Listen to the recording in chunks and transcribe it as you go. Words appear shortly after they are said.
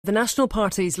The National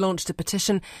Party's launched a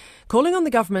petition calling on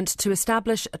the government to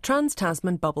establish a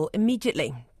Trans-Tasman bubble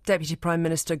immediately. Deputy Prime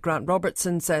Minister Grant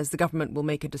Robertson says the government will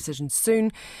make a decision soon.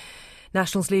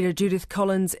 Nationals leader Judith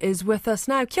Collins is with us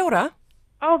now. Kia ora.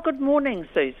 Oh, good morning,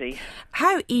 Susie.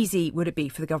 How easy would it be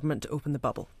for the government to open the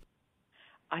bubble?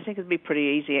 I think it'd be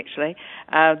pretty easy, actually.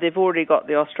 They've already got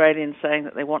the Australians saying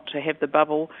that they want to have the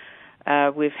bubble.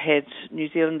 We've had New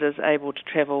Zealanders able to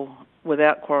travel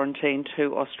without quarantine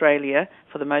to Australia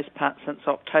for the most part since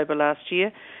October last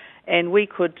year, and we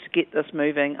could get this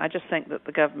moving. I just think that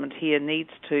the government here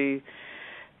needs to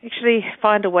actually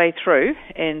find a way through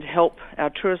and help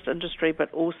our tourist industry,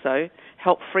 but also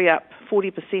help free up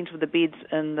 40% of the beds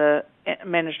in the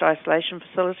managed isolation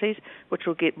facilities, which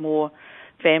will get more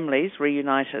families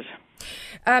reunited.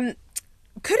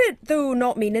 Could it, though,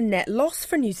 not mean a net loss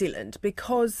for New Zealand?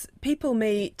 Because people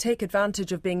may take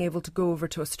advantage of being able to go over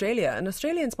to Australia, and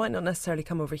Australians might not necessarily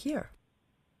come over here.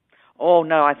 Oh,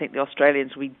 no, I think the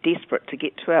Australians will be desperate to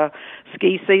get to our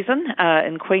ski season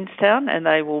in Queenstown, and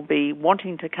they will be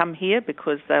wanting to come here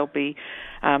because they'll be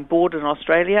bored in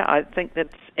Australia. I think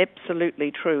that's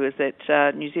absolutely true, is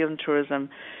that New Zealand tourism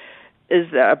is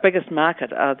our biggest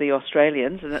market are the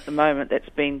Australians, and at the moment that's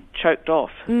been choked off.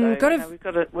 We've got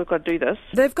to do this.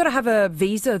 They've got to have a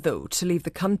visa, though, to leave the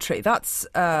country. That's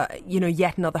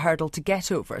yet another hurdle to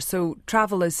get over. So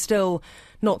travel is still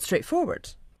not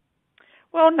straightforward.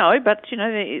 Well, no, but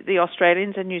the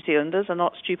Australians and New Zealanders are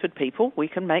not stupid people. We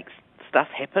can make stuff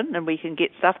happen and we can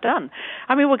get stuff done.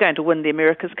 I mean, we're going to win the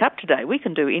America's Cup today. We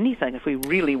can do anything if we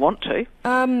really want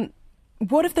to.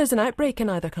 What if there's an outbreak in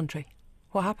either country?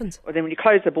 What happens? Well, then when you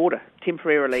close the border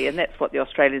temporarily, and that's what the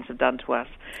Australians have done to us.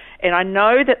 And I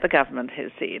know that the government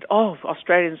has said,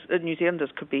 Australians and New Zealanders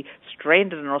could be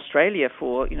stranded in Australia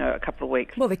for, a couple of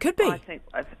weeks. Well, they could be.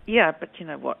 Yeah, but you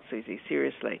know what, Susie,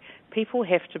 seriously, people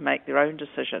have to make their own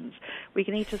decisions. We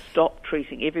need to stop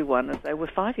treating everyone as they were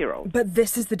 5-year-olds. But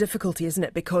this is the difficulty, isn't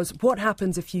it? Because what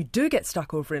happens if you do get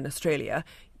stuck over in Australia?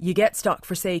 You get stuck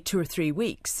for, say, 2 or 3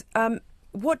 weeks.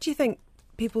 What do you think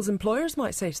people's employers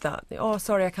might say to that? Oh,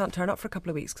 sorry, I can't turn up for a couple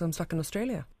of weeks because I'm stuck in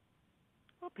Australia.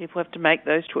 Well, people have to make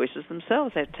those choices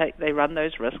themselves. They run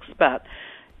those risks, but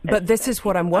this is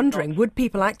what I'm wondering. Would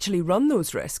people actually run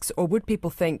those risks, or would people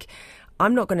think,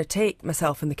 I'm not going to take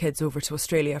myself and the kids over to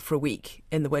Australia for a week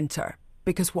in the winter,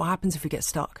 because what happens if we get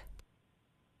stuck?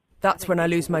 That's when I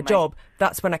lose my job.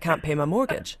 That's when I can't pay my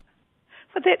mortgage.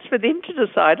 But that's for them to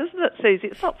decide, isn't it, Susie?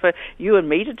 It's not for you and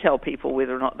me to tell people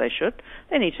whether or not they should.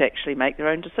 They need to actually make their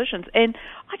own decisions. And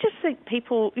I just think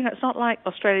people, it's not like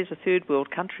Australia's a third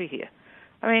world country here.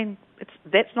 I mean,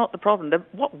 that's not the problem.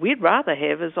 What we'd rather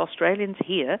have is Australians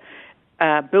here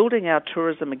building our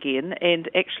tourism again and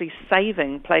actually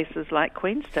saving places like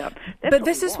Queenstown. But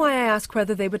this is why I ask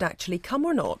whether they would actually come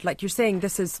or not. Like you're saying,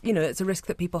 this is, it's a risk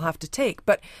that people have to take.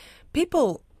 But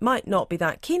people might not be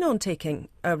that keen on taking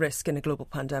a risk in a global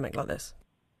pandemic like this.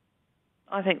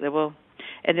 I think they will.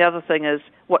 And the other thing is,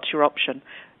 what's your option?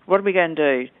 What are we going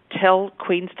to do? Tell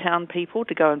Queenstown people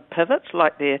to go and pivot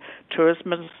like their tourist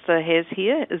minister has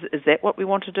here? Is that what we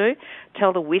want to do?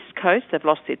 Tell the West Coast they've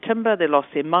lost their timber, they've lost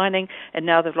their mining, and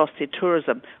now they've lost their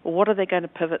tourism. Well, what are they going to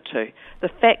pivot to? The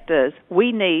fact is,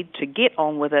 we need to get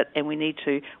on with it, and we need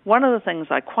to... One of the things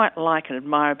I quite like and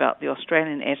admire about the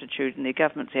Australian attitude and their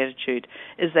government's attitude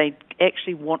is they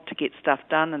actually want to get stuff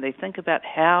done, and they think about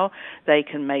how they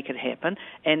can make it happen.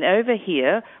 And over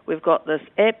here, we've got this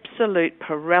absolute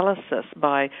paralysis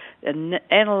by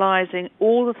analysing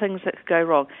all the things that could go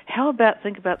wrong. How about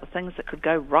think about the things that could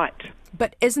go right?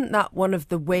 But isn't that one of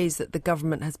the ways that the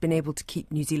government has been able to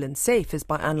keep New Zealand safe, is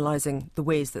by analysing the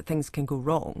ways that things can go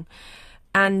wrong?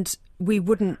 And we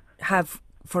wouldn't have,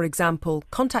 for example,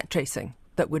 contact tracing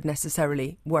that would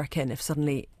necessarily work in if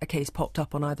suddenly a case popped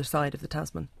up on either side of the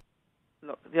Tasman.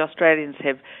 Look, the Australians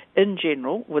have, in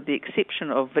general, with the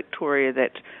exception of Victoria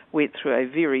that went through a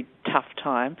very tough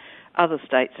time, other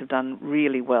states have done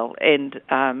really well. And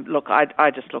I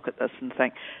just look at this and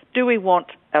think, do we want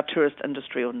our tourist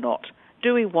industry or not?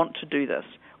 Do we want to do this?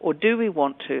 Or do we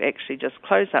want to actually just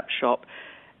close up shop,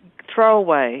 throw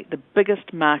away the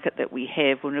biggest market that we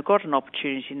have when we've got an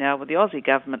opportunity now with the Aussie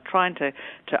government trying to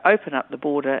open up the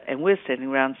border, and we're sitting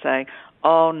around saying,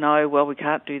 oh no, well we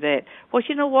can't do that. Well,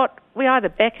 you know what? We either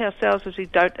back ourselves as we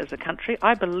don't as a country.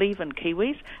 I believe in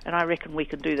Kiwis, and I reckon we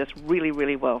can do this really,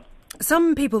 really well.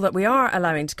 Some people that we are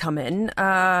allowing to come in,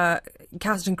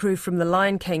 cast and crew from the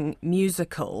Lion King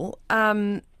musical,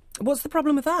 what's the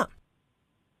problem with that?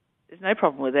 There's no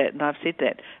problem with that, and I've said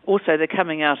that. Also, they're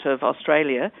coming out of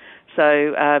Australia,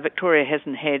 so Victoria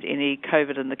hasn't had any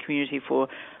COVID in the community for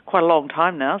quite a long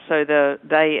time now, so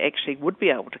they actually would be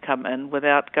able to come in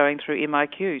without going through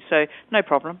MIQ, so no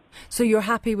problem. So you're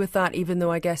happy with that, even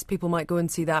though I guess people might go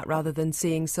and see that rather than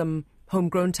seeing some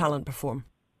homegrown talent perform?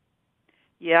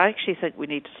 Yeah, I actually think we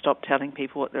need to stop telling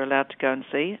people what they're allowed to go and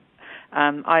see.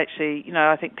 I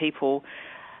think people...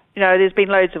 there's been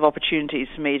loads of opportunities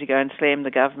for me to go and slam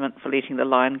the government for letting the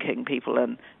Lion King people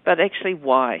in. But actually,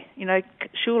 why?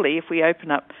 Surely if we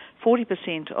open up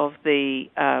 40% of the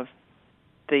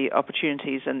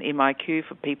opportunities in MIQ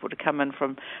for people to come in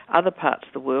from other parts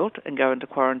of the world and go into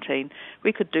quarantine,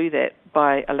 we could do that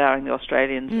by allowing the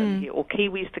Australians in here, or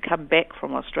Kiwis to come back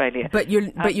from Australia. But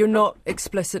you're not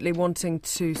explicitly wanting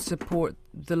to support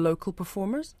the local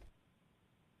performers?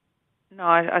 No,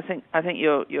 I think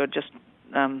you're just...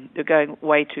 you're going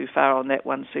way too far on that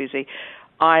one, Susie.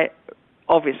 I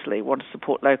obviously want to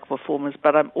support local performers,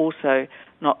 but I'm also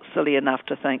not silly enough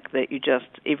to think that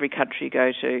every country you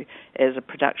go to as a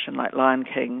production like Lion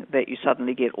King, that you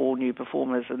suddenly get all new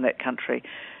performers in that country.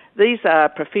 These are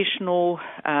professional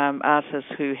artists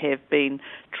who have been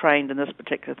trained in this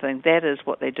particular thing. That is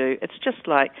what they do. It's just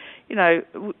like,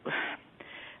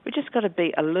 we just got to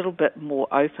be a little bit more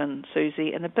open,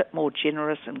 Susie, and a bit more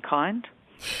generous and kind.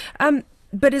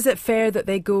 But is it fair that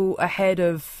they go ahead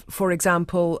of, for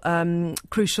example,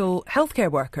 crucial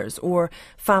healthcare workers or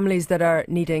families that are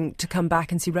needing to come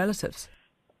back and see relatives?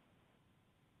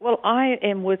 Well, I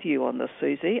am with you on this,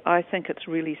 Susie. I think it's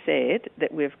really sad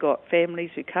that we've got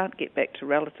families who can't get back to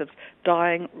relatives,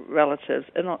 dying relatives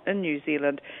in New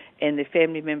Zealand, and their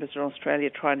family members in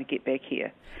Australia trying to get back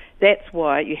here. That's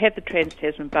why you have the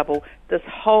Trans-Tasman bubble. This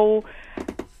whole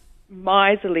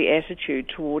miserly attitude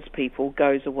towards people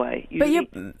goes away.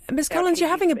 Ms. Collins, you're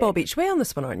having a bob each way on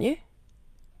this one, aren't you?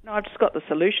 No, I've just got the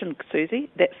solution, Susie.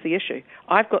 That's the issue.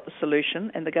 I've got the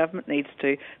solution, and the government needs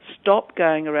to stop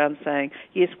going around saying,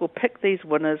 yes, we'll pick these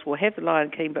winners, we'll have the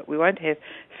Lion King, but we won't have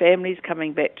families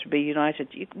coming back to be united.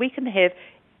 We can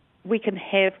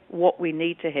have what we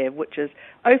need to have, which is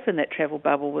open that travel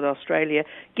bubble with Australia,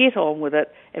 get on with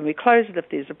it, and we close it if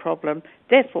there's a problem.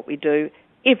 That's what we do.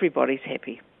 Everybody's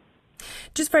happy.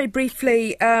 Just very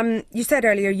briefly, you said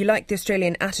earlier you like the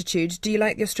Australian attitude. Do you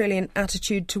like the Australian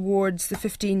attitude towards the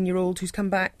 15-year-old who's come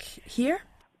back here?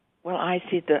 Well, I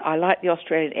said that I like the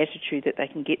Australian attitude that they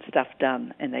can get stuff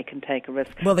done and they can take a risk.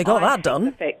 Well, they got that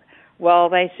done. Well,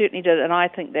 they certainly did, and I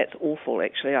think that's awful,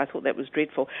 actually. I thought that was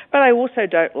dreadful. But I also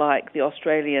don't like the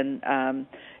Australian,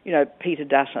 Peter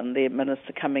Dutton, their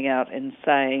minister, coming out and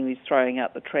saying he's throwing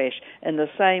out the trash in the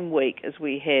same week as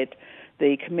we had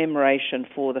the commemoration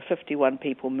for the 51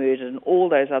 people murdered and all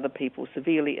those other people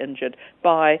severely injured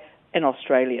by an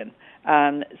Australian.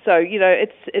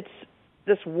 It's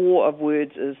this war of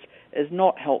words is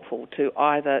not helpful to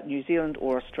either New Zealand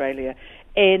or Australia,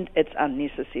 and it's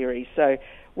unnecessary. So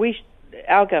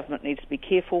our government needs to be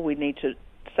careful. We need to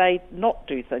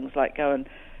do things like go and,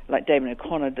 like Damien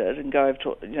O'Connor did, and go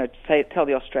to, tell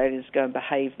the Australians to go and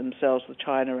behave themselves with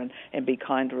China and be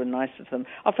kinder and nicer to them.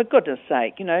 Oh, for goodness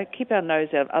sake, keep our nose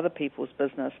out of other people's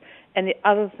business. And the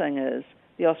other thing is,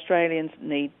 the Australians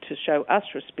need to show us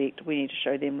respect. We need to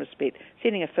show them respect.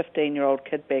 Sending a 15-year-old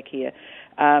kid back here,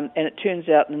 and it turns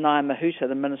out Nanaia Mahuta,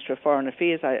 the Minister of Foreign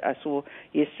Affairs, I saw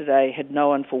yesterday, had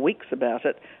known for weeks about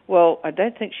it. Well, I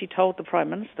don't think she told the Prime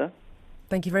Minister.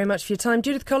 Thank you very much for your time.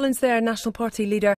 Judith Collins there, National Party leader.